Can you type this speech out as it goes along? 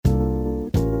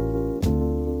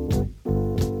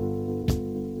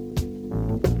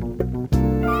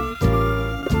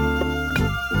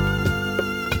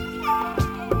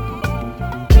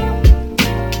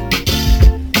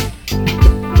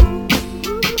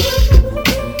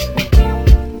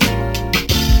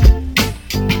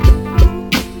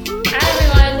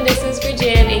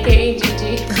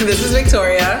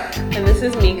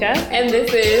Tamika. And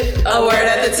this is A Word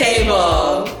at the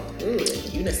Table. Ooh,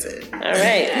 unison. All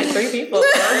right. 3 people.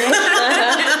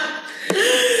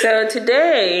 So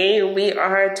today we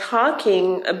are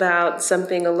talking about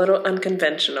something a little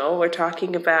unconventional. We're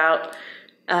talking about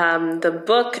the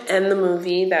book and the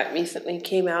movie that recently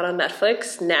came out on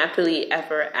Netflix, Nappily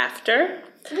Ever After.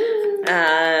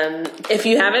 If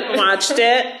you haven't watched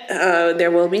it,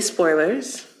 there will be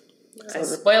spoilers. So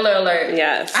spoiler alert.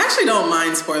 Yes. I actually don't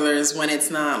mind spoilers when it's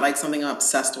not like something I'm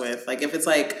obsessed with. Like if it's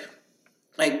like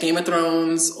Game of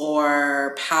Thrones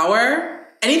or Power.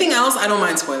 Anything else, I don't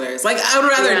mind spoilers. Like I would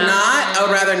rather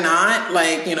not.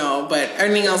 Like, you know, but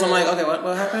everything else I'm like, okay, what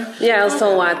happened? Yeah, I'll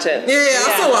still watch it. Yeah,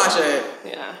 I'll still watch it.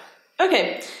 Yeah.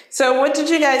 Okay. So what did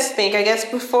you guys think? I guess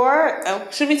before,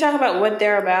 should we talk about what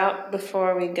they're about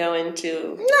before we go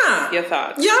into your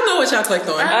thoughts? Y'all know what y'all clicked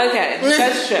on. Okay,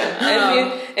 that's true.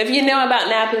 If you know about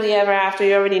Nappily Ever After,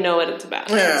 you already know what it's about.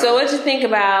 Yeah. So what did you think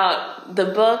about the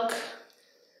book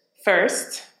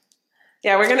first?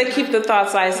 Yeah, we're going to keep the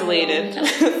thoughts isolated,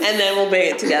 and then we'll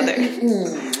bring it together.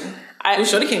 We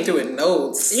should have came through with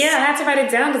notes. Yeah, I had to write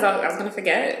it down because I was going to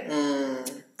forget.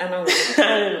 I know. I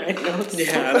didn't write notes.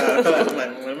 Yeah, I know. I feel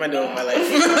like, what am I doing with my life?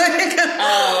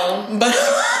 But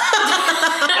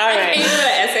all right. Can you do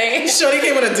an essay? Shorty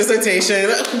came with a dissertation.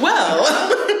 Well,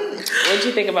 what did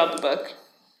you think about the book?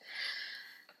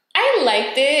 I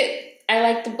liked it. I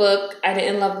liked the book. I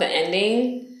didn't love the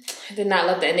ending. I did not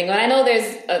love the ending, but I know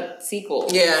there's a sequel.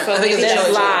 Yeah, so I think There's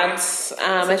trilogy. lots.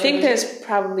 I think there's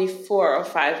probably 4 or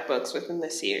 5 books within the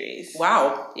series.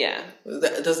 Wow. Yeah.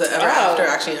 Does the ever after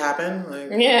actually happen?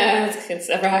 Like, Yeah, it's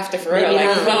ever after for real. Maybe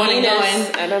Like not going and Venus.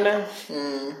 going. I don't know.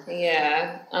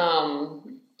 Yeah.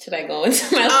 Should I go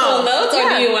into my little notes, or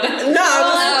do you want to? No,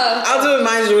 I'll do it.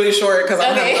 Mine's really short because I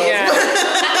don't have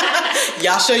notes.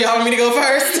 Y'all sure y'all want me to go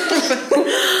first?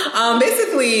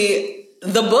 Basically,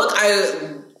 the book I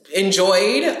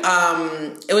enjoyed.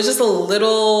 It was just a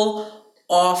little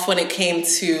off when it came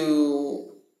to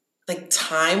like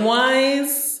time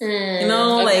wise. You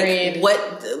know, agreed. like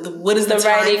what is the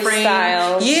time writing frame?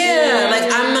 style? Yeah,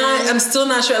 like I'm still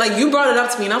not sure. Like you brought it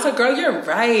up to me, and I was like, "Girl, you're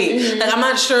right." Like I'm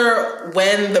not sure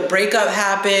when the breakup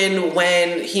happened,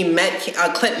 when he met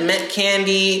Clint met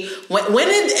Candy. When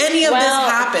did any of this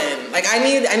happen? Like I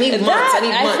need months. I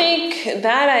need months. I think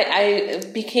that I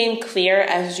became clear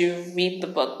as you read the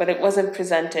book, but it wasn't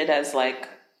presented as like,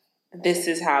 this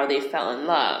is how they fell in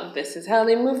love. This is how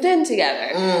they moved in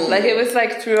together. Like it was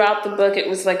like throughout the book, it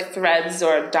was like threads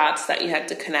or dots that you had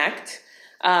to connect.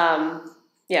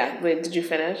 Yeah. Wait, did you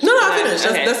finish? No, I finished.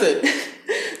 Okay. That's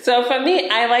it. So for me,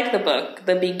 I like the book.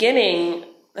 The beginning,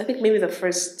 I think maybe the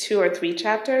first 2 or 3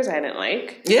 chapters I didn't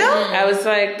like. Yeah. I was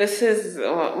like, this is,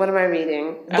 what am I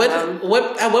reading? At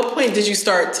what point did you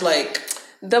start to like?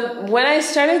 When I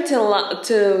started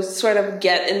to sort of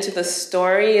get into the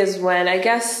story is when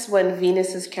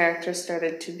Venus's character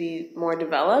started to be more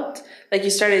developed. Like you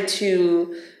started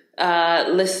to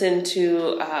listen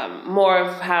to more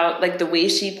of how, like the way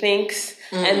she thinks,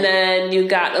 and then you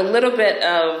got a little bit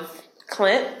of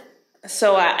Clint.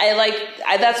 So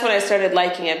that's when I started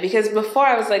liking it, because before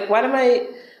I was like, what am I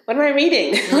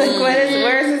reading? Like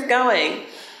where is this going?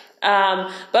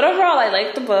 But overall, I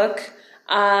liked the book.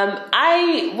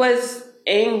 I was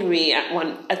angry at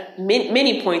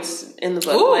many points in the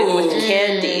book, like with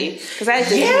Candy, because I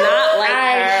did not like her.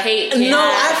 I hate Candy. No,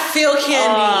 I feel Candy.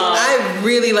 I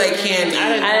really like Candy. I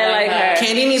didn't like her.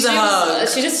 Candy needs a hug.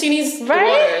 She needs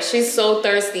water. She's so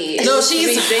thirsty. No,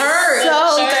 she's hurt.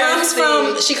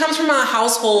 She comes from a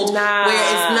household where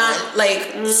it's not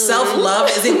like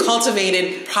self-love isn't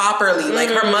cultivated properly. Like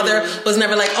her mother was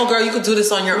never like, oh girl, you could do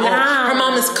this on your own. Her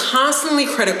mom is constantly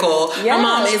critical. Yes. Her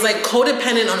mom is like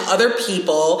codependent on other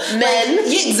people. Men. Like,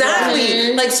 yeah,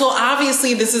 exactly. Like, so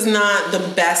obviously this is not the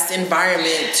best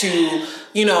environment to,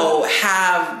 you know,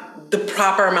 have the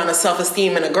proper amount of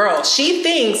self-esteem in a girl. She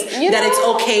thinks that it's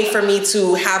okay for me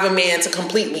to have a man to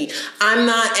complete me. I'm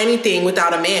not anything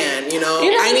without a man, you know?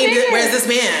 I need this, where's this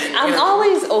man? I'm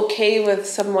always okay with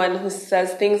someone who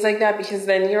says things like that, because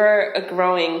then you're a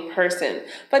growing person.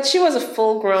 But she was a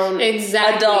full-grown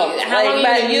adult. How long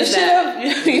but you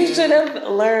should have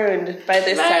learned by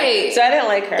this time. So I didn't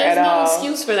like her at all. There's no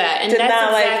excuse for that. And Did that's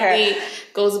not exactly like her.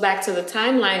 Goes back to the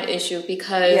timeline issue,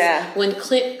 because when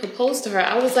Clint proposed to her,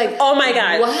 I was like, oh my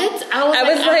God. What? I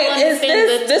was like, is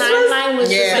this the timeline was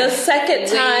the second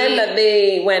time that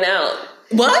they went out.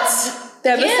 What?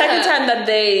 Yeah, the second time that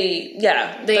they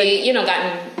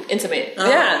gotten intimate.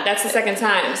 Yeah. That's the second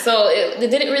time. So it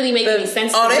didn't really make any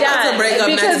sense. Oh, they about to break up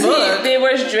next book. They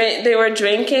were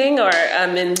drinking,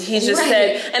 and he just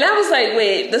said, and I was like,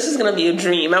 wait, this is gonna be a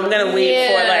dream. I'm gonna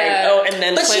wait for and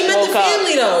then. But Clint she met the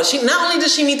family though. She not only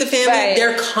does she meet the family,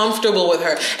 they're comfortable with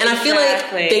her, and I feel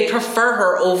like they prefer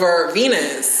her over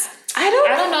Venus. I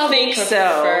don't think so.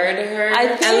 Her.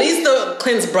 At least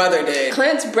Clint's brother did.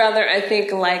 Clint's brother, I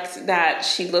think, liked that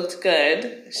she looked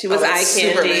good. She was eye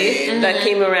candy that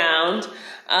came around.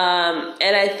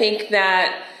 And I think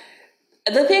that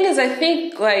the thing is, I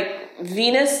think like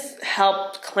Venus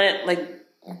helped Clint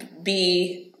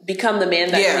become the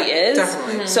man that he is.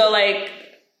 Definitely. Mm-hmm. So like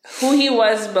who he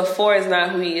was before is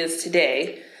not who he is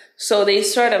today. So they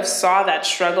sort of saw that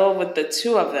struggle with the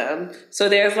two of them. So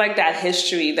there's like that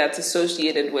history that's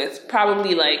associated with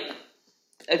probably like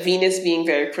a Venus being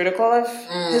very critical of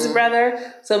his brother.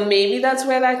 So maybe that's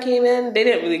where that came in. They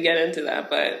didn't really get into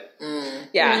that, but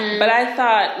But I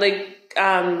thought like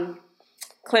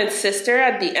Clint's sister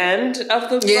at the end of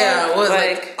the book was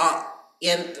like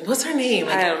and what's her name?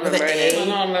 Like, I don't remember. I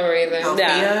don't remember either.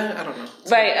 Althea? I don't know.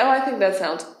 Right. Oh, I think that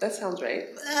sounds right.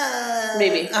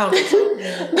 Maybe. I don't think so.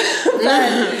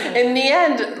 But in the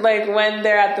end, like when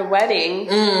they're at the wedding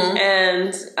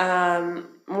and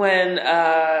when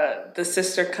the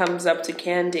sister comes up to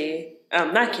Candy,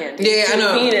 not Candy, I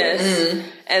know. Venus,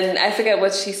 and I forget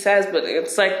what she says, but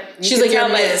it's like she's like you're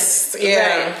missed.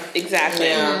 Right, exactly.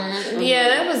 Yeah,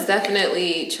 that was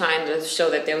definitely trying to show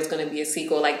that there was going to be a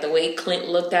sequel, like the way Clint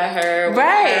looked at her.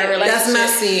 Right, that's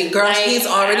messy, girl. Like, he's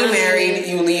already married.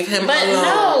 You leave him alone.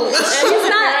 No, he's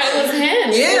not. It was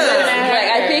him. Yeah, like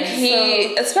I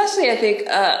think especially I think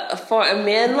for a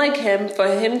man like him, for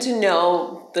him to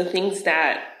know the things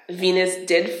that Venus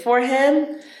did for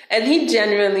him. And he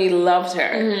genuinely loved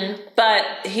her.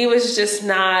 But he was just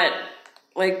not,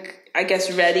 like, I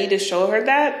guess, ready to show her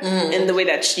that in the way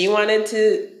that she wanted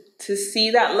to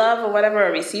see that love or whatever,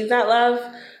 or receive that love.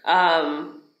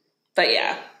 But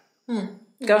yeah.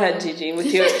 Go ahead, Gigi, with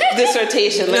your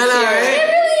dissertation. It really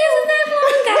isn't that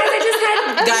long, guys. I just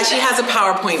had... Guys, she has a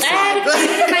PowerPoint slide. I had a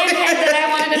piece in my head that I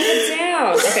wanted to put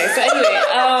down. Okay, so anyway,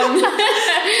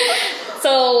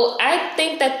 so I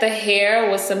think that the hair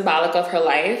was symbolic of her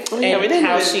life and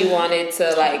how she wanted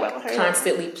to like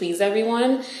constantly please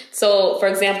everyone. So, for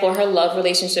example, her love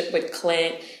relationship with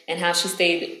Clint and how she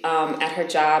stayed at her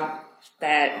job,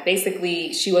 that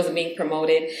basically she wasn't being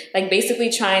promoted, like basically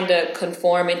trying to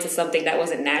conform into something that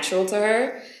wasn't natural to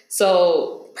her.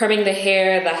 So perming the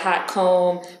hair, the hot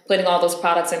comb, putting all those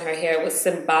products in her hair was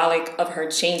symbolic of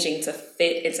her changing to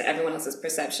fit into everyone else's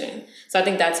perception. So I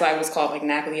think that's why it was called like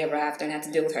Nappily Ever After and had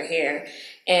to deal with her hair.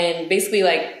 And basically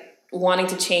like wanting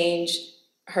to change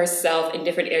herself in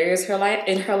different areas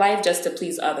in her life just to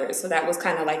please others. So that was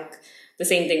kind of like the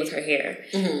same thing with her hair.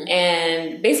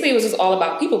 And basically it was just all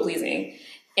about people pleasing.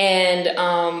 And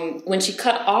when she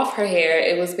cut off her hair,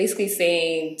 it was basically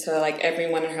saying to like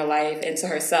everyone in her life and to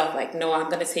herself, like, no, I'm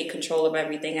going to take control of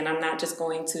everything and I'm not just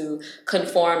going to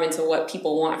conform into what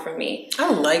people want from me. I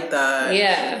don't like that.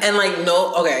 Yeah. And like, I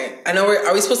know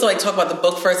are we supposed to like talk about the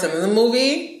book first and then the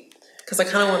movie? Because I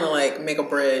kind of want to like make a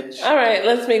bridge. All right,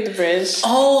 let's make the bridge.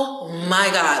 Oh my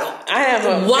God. I have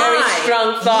a very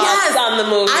strong thoughts on the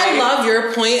movie. I love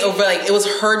your point over like, it was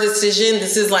her decision.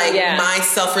 This is like my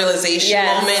self-realization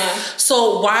moment.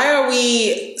 So why are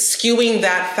we skewing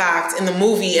that fact in the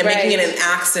movie and making it an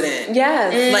accident?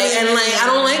 Yes. I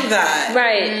don't like that.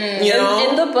 Right. You know?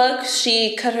 In the book,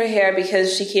 she cut her hair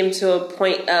because she came to a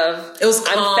point of, it was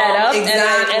calm, I'm fed up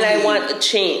exactly. and I want a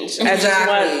change. I just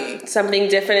want something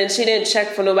different. And she didn't check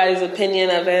for nobody's opinion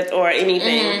of it or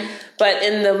anything. But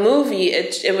in the movie,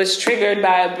 it was triggered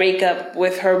by a breakup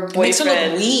with her boyfriend. It makes her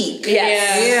look weak.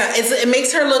 Yeah. It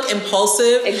makes her look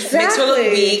impulsive. Exactly. It makes her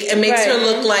look weak. It makes her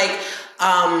look like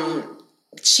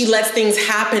she lets things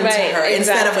happen to her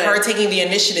instead of her taking the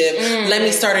initiative. Let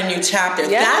me start a new chapter.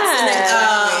 Yes.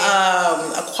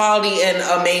 That's a quality in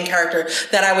a main character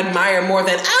that I would admire more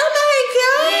than, oh my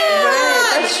God.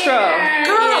 Right. That's true.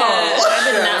 Girl. I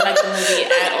did not like the movie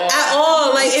at all. At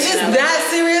all. Like, it is that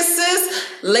serious, sis.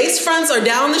 Lace fronts are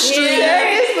down the street.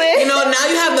 Seriously. You know, now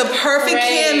you have the perfect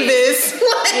canvas.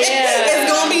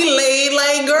 It's going to be laid.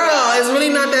 Like, girl, it's really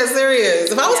not that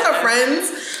serious. If I was her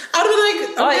friends, I would have been like,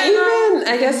 okay. Even,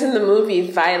 I guess in the movie,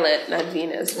 Violet, not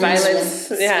Venus. Violet's,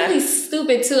 It's really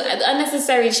stupid, too.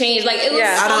 Unnecessary change. Like, it was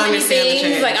so many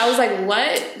things. Like, I was like,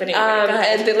 what? But anyway,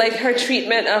 and like her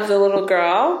treatment of the little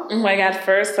girl, like at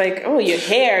first, like, oh, your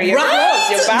hair, your clothes,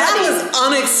 your body. That was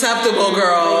unacceptable,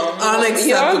 girl.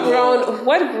 Unacceptable.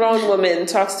 What grown woman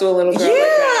talks to a little girl like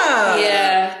that?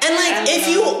 Yeah. And like, if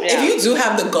you do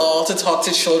have the gall to talk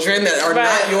to children that are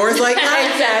not yours like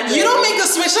that, exactly. You don't make a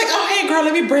switch like, oh, hey, girl,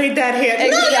 let me braid that hair. Exactly.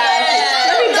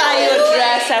 Let me buy you a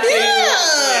dress after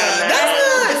that's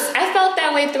not. I felt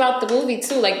that way throughout the movie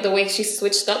too. Like the way she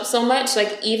switched up so much.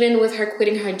 Like even with her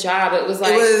quitting her job, it was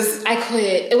like I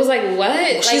quit. It was like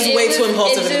what? She's like, way too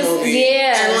impulsive in the movie.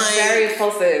 Yeah, and like, very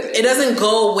impulsive. It doesn't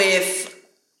go with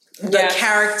the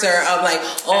character of like,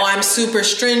 oh, I'm super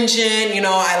stringent, you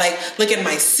know, I like look at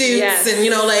my suits and,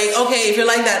 you know, like, okay, if you're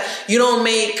like that, you don't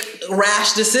make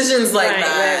rash decisions like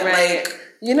that. Right. Like,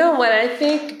 you know what I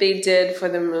think they did for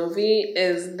the movie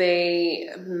is they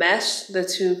meshed the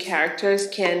two characters,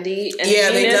 Candy and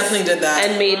Venus, they definitely did that,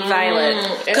 and made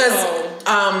Violet. Because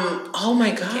oh my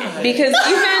god, because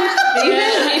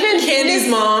even Candy's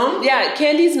mom,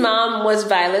 Candy's mom was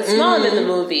Violet's mom in the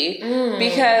movie.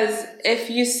 Because if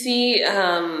you see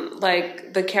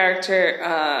like the character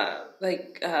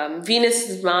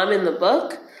Venus's mom in the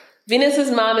book. Venus's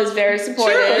mom is very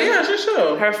supportive.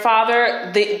 Sure. Her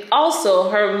father,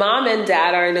 her mom and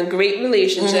dad are in a great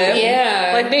relationship.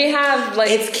 Like they have like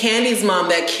it's Candy's mom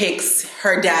that kicks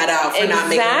her dad out for not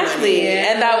making money.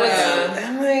 And that was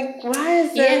I'm like, why is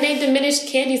that? Yeah, they diminished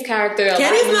Candy's character.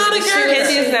 Candy's not a character.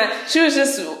 Candy is not. She was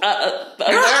just a girl,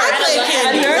 I played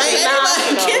Candy.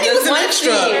 Candy was an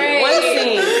extra.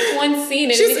 One scene.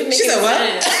 And she said what?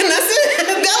 And that's it.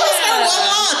 That was her one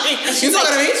line. You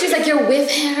talking to me? She's like, you're with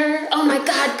her? Oh my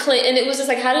God, Clint. And it was just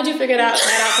like, how did you figure that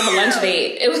out from a lunch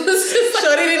date? It was just like...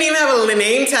 Shorty didn't even have a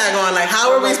name tag on. Like,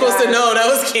 how are we supposed to know that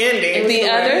was Candy? The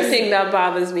other thing that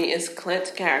bothers me is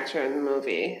Clint's character in the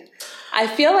movie. I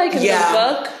feel like in the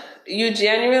book, you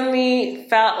genuinely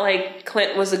felt like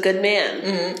Clint was a good man.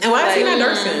 Mm-hmm. And why is he not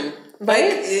dark skin?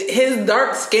 Like, his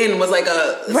dark skin was like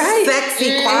a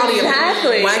sexy quality of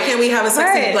him. Why can't we have a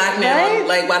sexy black man?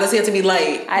 Like, why does he have to be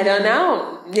light? I don't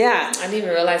know. Yeah. I didn't even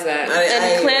realize that.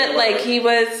 And Clint, like, he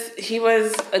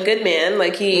was a good man.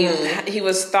 Like, he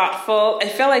was thoughtful. I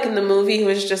felt like in the movie he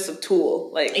was just a tool.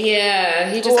 Like, he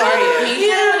just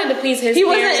wanted to please his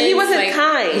parents. He wasn't like,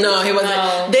 kind. No, he wasn't.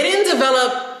 No. They didn't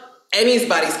develop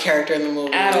anybody's character in the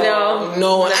movie.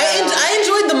 No one. I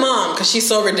enjoyed the mom because she's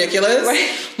so ridiculous.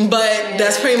 But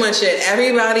that's pretty much it.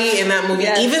 Everybody in that movie,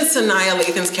 even Sanaa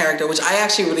Lathan's character, which I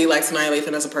actually really like Sanaa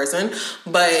Lathan as a person,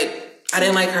 but I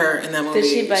didn't like her in that movie. Did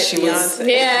she bite Beyonce?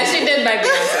 Yeah, she did bite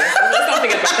Beyonce. Let's not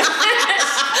forget about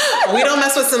that. We don't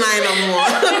mess with Sanaa no more.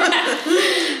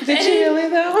 Did she really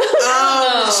though?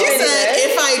 She said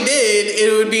if I did,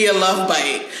 it would be a love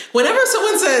bite. Whenever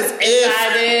someone says if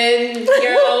I did,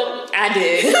 girl, I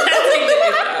did.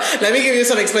 Let me give you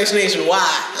some explanation why.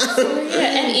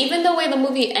 And even the way the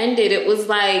movie ended, it was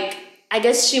like, I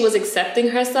guess she was accepting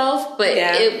herself, but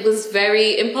it was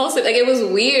very impulsive. Like, it was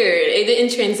weird. It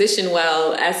didn't transition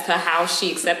well as to how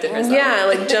she accepted herself. Yeah,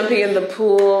 like jumping in the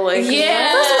pool. Like, first of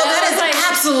all, that is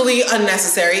absolutely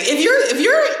unnecessary. If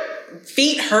your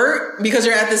feet hurt because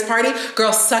you're at this party,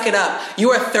 girl, suck it up.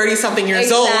 You are 30-something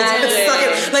years old. Suck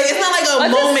it. Like, it's not like a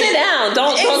moment. Just sit down.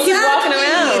 Don't keep walking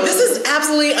around. This is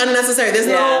absolutely unnecessary. There's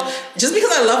no, just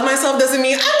because I love myself doesn't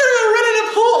mean I'm gonna go run in a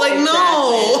pool. Like, no.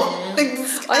 Like,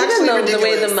 even the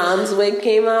way the mom's wig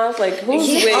came off, like, whose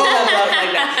wig comes off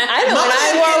like that? I know. When I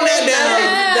wore that down,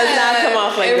 does not come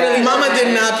off like that. Mama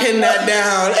did not pin that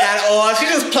down at all. She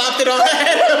just plopped it on her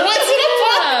head. What's in the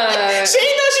pot? She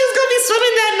didn't know she was gonna be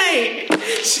swimming that night.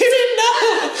 She didn't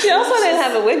know. She also didn't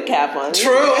have a wig cap on.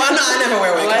 True. I never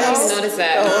wear wig caps. I didn't notice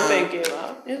that. Oh, thank you.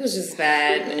 It was just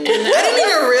bad. And I didn't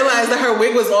even realize that her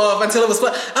wig was off until it was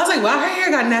split. I was like, wow, her hair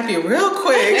got nappy real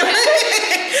quick. And then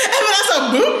I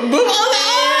saw boop, boop. I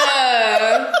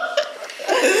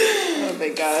was like, oh my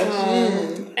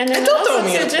gosh. And then also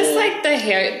too, just like the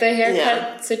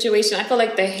haircut situation, I feel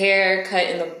like the haircut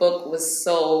in the book was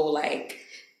so like,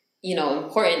 you know,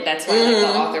 important. That's why like,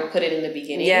 the author put it in the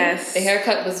beginning. Yes. The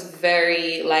haircut was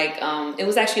very like, it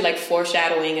was actually like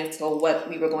foreshadowing as to what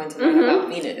we were going to learn about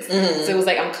Venus. So it was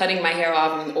like, I'm cutting my hair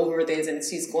off and over this, and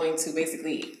she's going to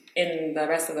basically, in the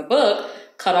rest of the book,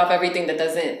 cut off everything that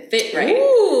doesn't fit right.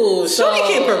 Ooh, so she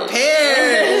came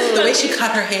prepared. The way she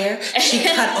cut her hair, she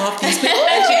cut off these people.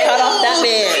 And she cut off that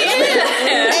man.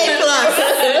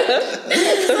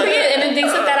 And then they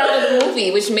took that out of the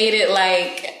movie, which made it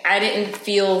like, I didn't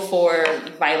feel for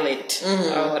Violet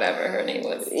or whatever her name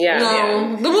was.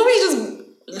 The movie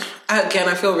just, again,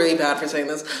 I feel really bad for saying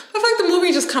this. I feel like the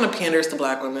movie just kind of panders to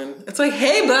black women. It's like,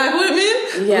 hey, black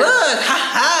women, look,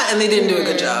 ha ha, and they didn't do a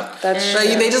good job. That's true.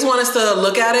 They just want us to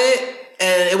look at it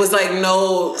and it was like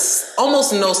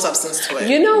almost no substance to it.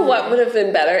 You know what would have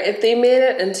been better if they made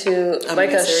it into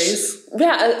a series?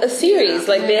 A series. Yeah.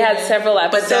 Like they had several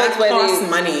episodes. But that costs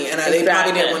money, and they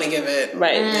probably didn't want to give it.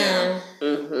 Right. Yeah.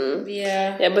 Mm-hmm.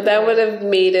 Yeah. Yeah, but that would have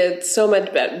made it so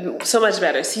much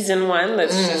better. Season 1,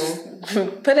 let's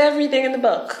just put everything in the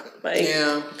book. Like,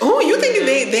 yeah. Oh, you think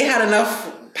they had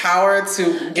enough power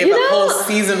to give a whole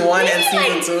season 1 and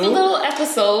season 2? A little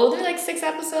episode, like 6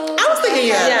 episodes. I was thinking,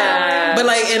 yeah. But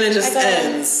and it just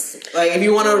ends. Like, if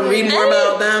you want to read more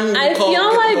about them, I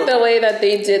feel like the way that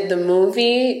they did the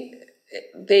movie,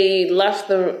 they left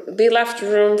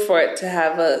room for it to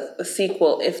have a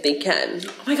sequel if they can.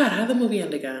 Oh my god, how did the movie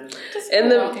end again?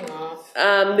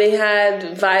 They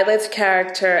had Violet's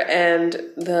character and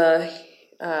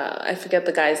I forget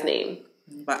the guy's name.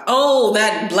 Oh,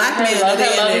 that black man.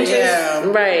 Yeah.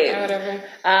 Right. Whatever.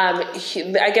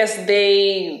 I guess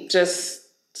they just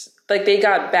they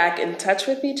got back in touch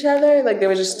with each other. Like they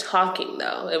were just talking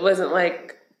though. It wasn't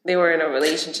like they were in a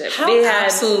relationship. They had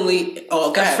a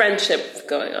friendship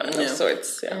going on of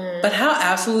sorts. Yeah. But how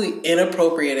absolutely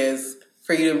inappropriate it is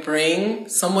for you to bring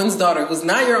someone's daughter who's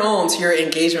not your own to your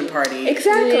engagement party.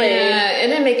 Exactly. Yeah, it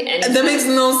didn't make any sense. That makes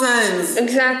no sense.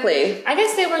 Exactly. I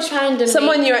guess they were trying to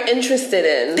someone you're interested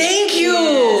in. Thank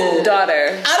you. Daughter.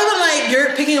 I'd have been like,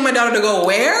 you're picking up my daughter to go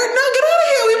where? No, get out of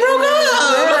here. We broke up.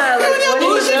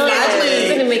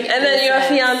 Yeah, and then your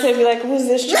fiance be like, who's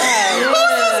this child?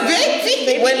 Who's this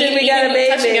baby? When did we get a baby?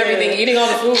 Touching everything, eating all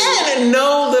the food. And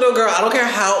no little girl, I don't care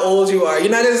how old you are.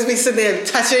 You're not going to be sitting there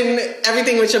touching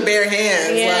everything with your bare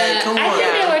hands. Yeah. Like, come on. I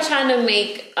think they were trying to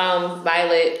make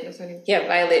Violet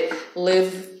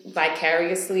live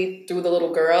vicariously through the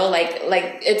little girl. Like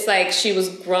it's like she was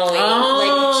growing.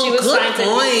 Like she was trying to.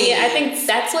 Yeah, I think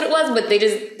that's what it was. But they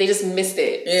just missed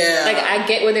it. Yeah. Like I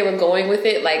get where they were going with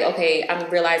it. Like okay, I'm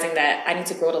realizing that I need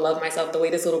to grow to love myself the way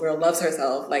this little girl loves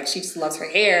herself. Like she just loves her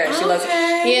hair. And she loves.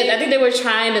 Yeah, I think they were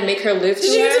trying to make her live. She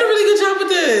did a really good job with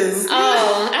this.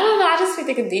 Oh, I don't know. I just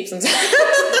think deep sometimes.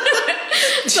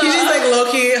 She's just like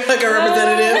low-key like a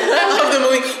representative of the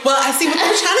movie. Well, I see what they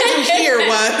were trying to do here was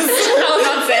I was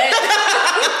on set.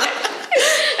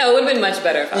 It would have been much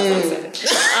better if I was on set.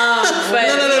 But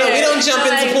no. We don't jump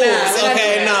into pools.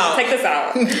 Okay, no. Take this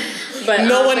out. But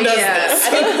no one does this. I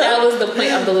think that was the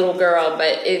point of the little girl,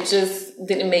 but it just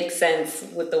didn't make sense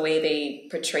with the way they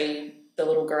portrayed the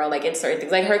little girl, like in certain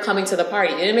things, like her coming to the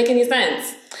party. It didn't make any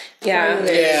sense. Yeah.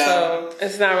 So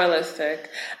it's not realistic.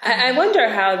 I wonder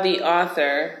how the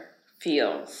author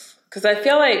feels, because I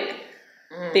feel like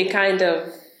they kind of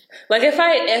like if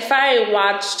I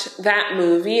watched that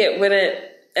movie, it wouldn't,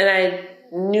 and I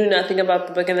knew nothing about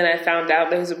the book, and then I found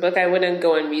out there was a book, I wouldn't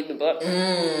go and read the book.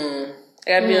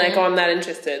 I'd be like, oh, I'm not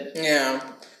interested. Yeah,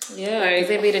 because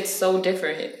they made it so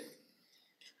different.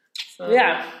 So.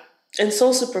 Yeah, and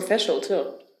so superficial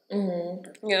too.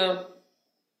 Yeah.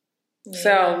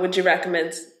 So, would you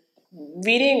recommend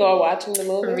reading or watching the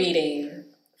movie? Reading,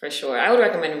 for sure. I would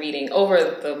recommend reading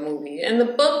over the movie. And the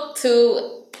book,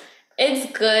 too, it's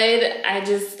good. I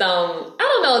just, I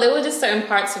don't know. There were just certain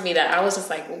parts of me that I was just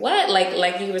like, what?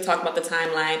 Like you were talking about the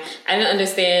timeline. I didn't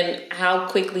understand how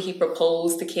quickly he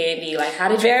proposed to Candy. Like, how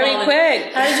did you Very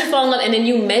quick. How did you fall in love? And then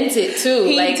you meant it, too.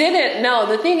 He didn't. No,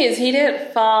 the thing is, he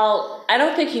didn't fall. I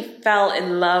don't think he fell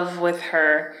in love with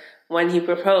her when he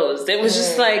proposed. It was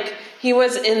just like he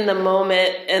was in the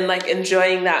moment and like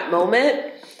enjoying that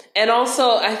moment. And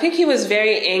also, I think he was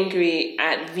very angry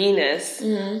at Venus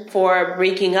for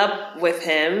breaking up with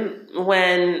him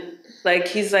when, like,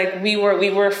 he's like, we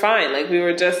were fine. Like, we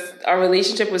were just, our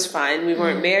relationship was fine. We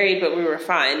weren't married, but we were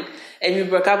fine. And you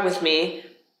broke up with me.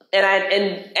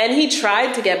 And he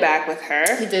tried to get back with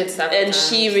her. He did several times. And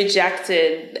she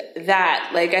rejected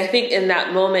that. Like, I think in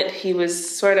that moment, he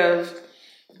was sort of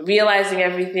realizing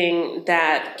everything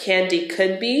that Candy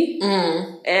could be,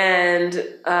 and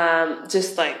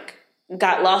just like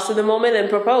got lost in the moment and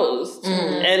proposed.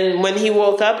 And when he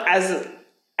woke up, as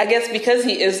I guess because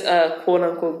he is a quote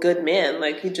unquote good man,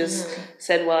 like he just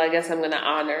said, "Well, I guess I'm going to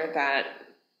honor that."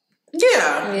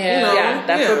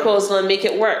 That proposal and make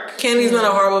it work. Candy's not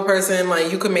a horrible person.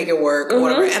 Like you could make it work or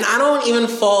whatever. And I don't even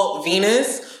fault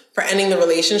Venus for ending the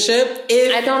relationship.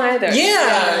 I don't either.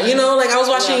 Yeah, you know, like I was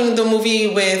watching the movie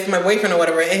with my boyfriend or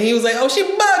whatever, and he was like, "Oh, she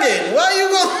bugging. Why are you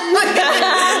going?"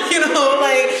 You know,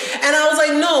 like, and I was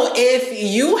like, "No, if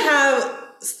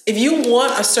you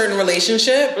want a certain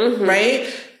relationship,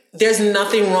 right? There's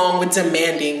nothing wrong with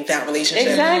demanding that relationship.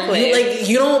 Exactly.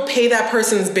 You don't pay that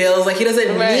person's bills. Like he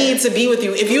doesn't need to be with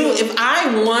you. If I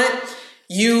want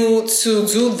you to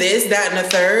do this, that, and the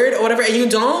third, or whatever, and you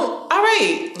don't, all right,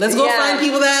 right. Let's go find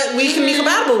people that we can be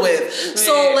compatible with. Right.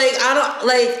 So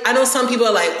like I know some people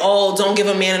are like, oh, don't give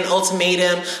a man an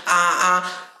ultimatum.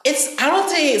 I don't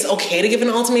say it's okay to give an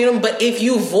ultimatum, but if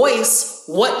you voice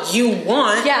what you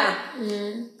want,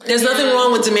 there's nothing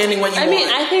wrong with demanding what you want. I mean,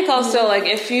 I think also like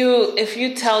if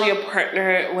you tell your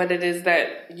partner what it is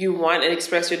that you want and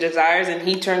express your desires, and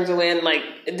he turns away and like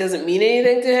it doesn't mean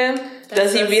anything to him.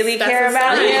 Does he really care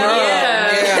about it?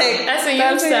 Yeah. That's a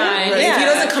huge sign. Right. If he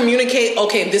doesn't communicate,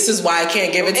 okay, this is why I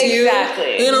can't give it to you.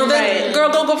 Exactly. You know, then girl,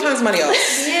 go find somebody else.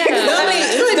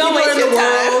 Don't waste your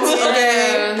time.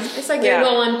 Okay. It's like you're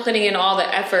the one putting in all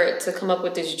the effort to come up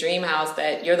with this dream house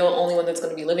that you're the only one that's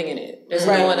going to be living in it. There's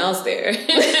no one else there.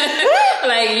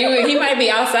 Like he might be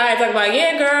outside talking about,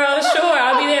 yeah, girl, sure,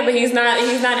 I'll be there, but he's not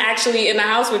actually in the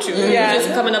house with you. Yeah. He's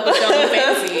just coming up with your own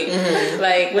fantasy.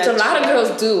 Like, which a lot of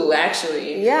girls do, actually.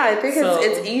 Yeah, I think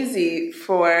it's easy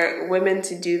for women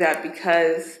to do that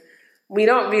because we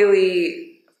don't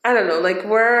really, I don't know, like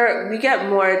we get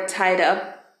more tied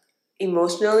up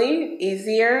emotionally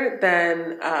easier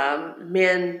than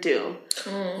men do.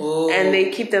 And they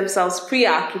keep themselves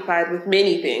preoccupied with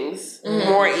many things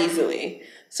more easily.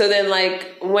 So then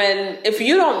like if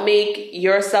you don't make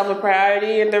yourself a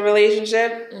priority in the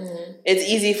relationship, it's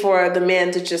easy for the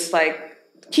man to just like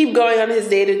keep going on his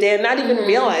day-to-day and not even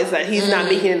realize that he's not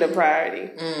making it a priority.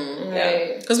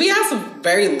 Right. Because we ask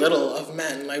very little of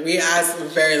men. Like, we ask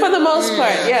very little. For the most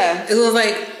part, yeah. It was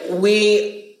like,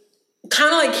 we,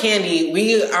 kind of like Candy,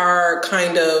 we are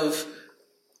kind of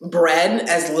bred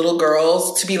as little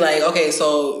girls to be like, okay,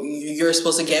 so you're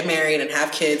supposed to get married and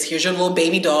have kids. Here's your little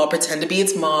baby doll. Pretend to be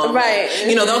its mom. Right.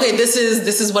 You know, okay, this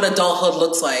is what adulthood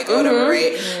looks like or whatever,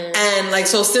 right? And like,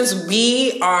 so since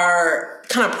we are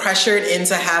kind of pressured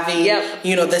into having,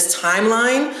 you know, this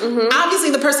timeline, obviously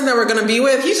the person that we're going to be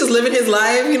with, he's just living his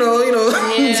life, you know, doing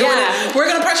it. We're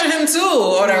going to pressure him too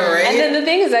or whatever, right? And then the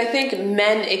thing is, I think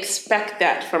men expect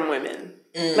that from women.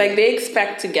 Like, they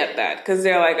expect to get that because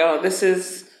they're like, oh, this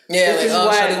is... Yeah, this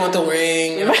like, Shawty want the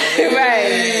ring. You know? Right.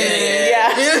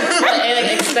 And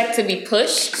like, expect to be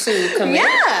pushed to commit. Yeah,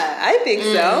 I think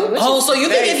so. So you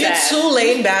think if you're too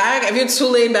laid back,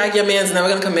 your man's never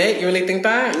going to commit? You really think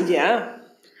that? Yeah.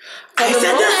 I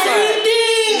said the same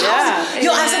thing.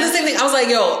 I said the same thing. I was like,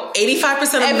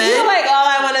 85% of men. I feel like all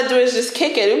I want to do is just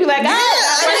kick it. We'd be like,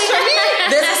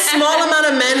 there's a small amount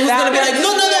of men who's going to be like,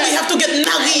 no, we have to get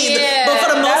nuggied. But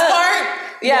for the most part,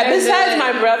 besides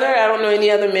my brother, I don't know any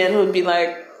other man who would be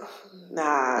like,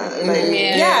 nah. Like,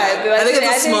 I think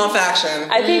it's a small faction.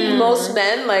 I think most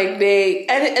men, like,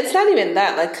 and it's not even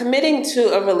that. Like, committing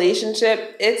to a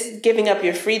relationship, it's giving up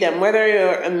your freedom, whether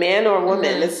you're a man or a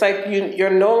woman. It's like you're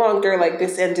no longer like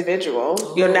this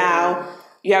individual. You're now,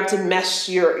 you have to mesh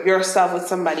yourself with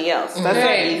somebody else. That's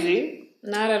not easy.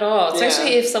 Not at all.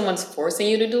 Especially if someone's forcing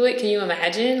you to do it. Can you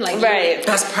imagine? Like,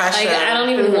 that's pressure. Like, I don't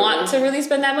even want to really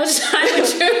spend that much time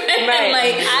with you.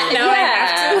 Like, I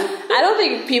have to. I don't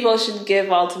think people should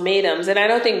give ultimatums, and I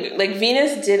don't think like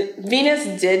Venus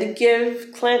did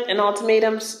give Clint an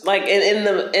ultimatum, like in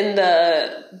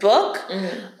the book.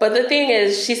 But the thing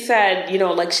is, she said,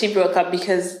 like she broke up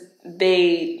because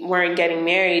they weren't getting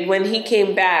married. When he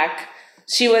came back,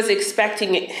 she was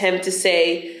expecting him to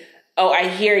say, oh, I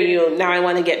hear you. Now I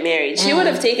want to get married. She would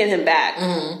have taken him back.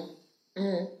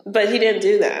 But he didn't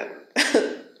do that.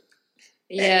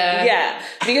 Yeah.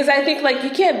 Because I think, like, you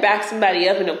can't back somebody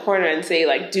up in a corner and say,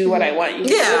 like, do what I want you to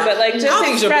do. But, like, just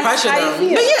express how you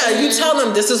feel. But, you tell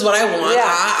them, this is what I want.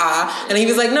 And he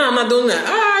was like, no, I'm not doing that.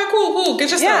 All right, cool. Get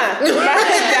your stuff.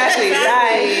 Exactly.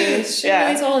 Right. She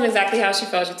really told him exactly how she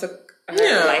felt. She took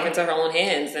her life into her own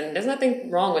hands, and there's nothing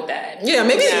wrong with that.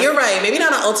 Maybe you're right. Maybe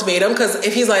not an ultimatum, because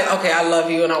if he's like, okay, I love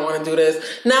you and I want to do this,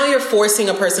 now you're forcing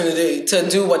a person to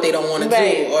do what they don't want to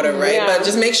do, or whatever, right? But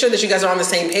just make sure that you guys are on the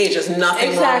same page. There's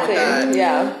nothing wrong with that.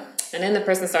 Yeah. And then the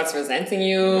person starts resenting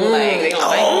you, like they don't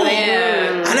like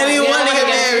you. I never even wanted to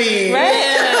get married. Right?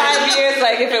 5 years,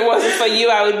 like if it wasn't for you,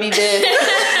 I would be dead.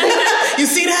 You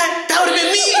see that? That would have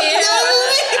been me.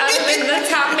 I would have been the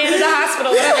top man in the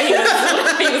hospital, whatever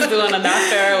he was doing, a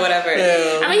doctor or whatever.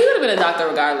 I mean, he would have been a doctor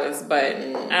regardless, but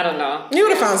I don't know. You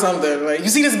would have found something. Like,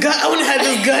 you see this gut? I would have had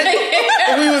this gut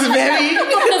if we was married.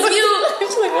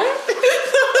 She's like, what?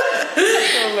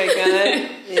 Oh my God.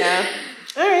 Yeah.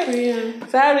 All right.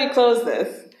 So how do we close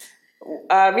this?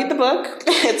 Read the book.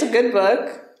 It's a good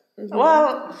book.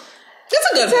 Well,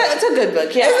 it's a good book. It's a good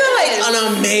book. Yeah. It's not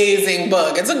like an amazing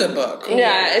book. It's a good book.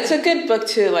 Yeah, it's a good book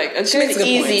too. Like a good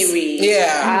easy read.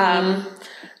 Yeah.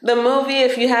 The movie,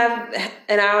 if you have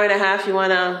an hour and a half, you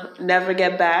want to never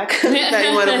get back, that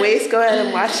you want to waste, go ahead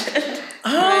and watch it.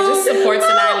 Just support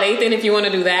Sanaa Lathan if you want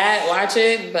to do that. Watch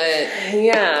it, but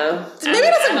yeah, maybe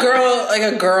that's a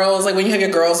girls like when you have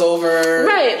your girls over,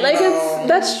 right? Like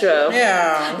that's true.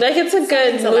 Yeah, like it's a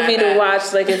good movie to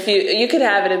watch. Like if you could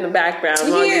have it in the background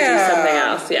while you do something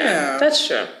else. Yeah, that's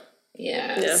true.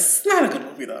 Yeah, it's not a good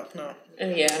movie though. No,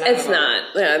 it's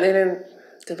not. Yeah, they didn't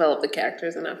develop the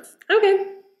characters enough. Okay,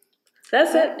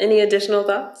 that's it. Any additional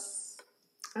thoughts?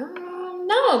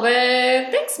 No, but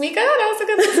thanks, Mika. That was a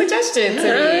good suggestion to me.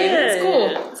 It's cool.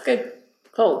 It's good.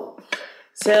 Cool.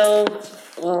 So,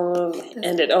 we'll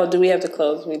end it. Oh, do we have to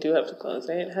close? We do have to close,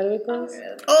 right? How do we close?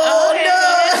 Oh, no!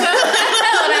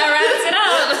 That wraps it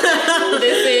up.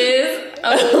 This is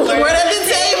Word at the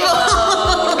Table.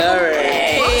 All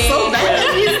right. So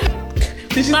bad.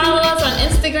 Did you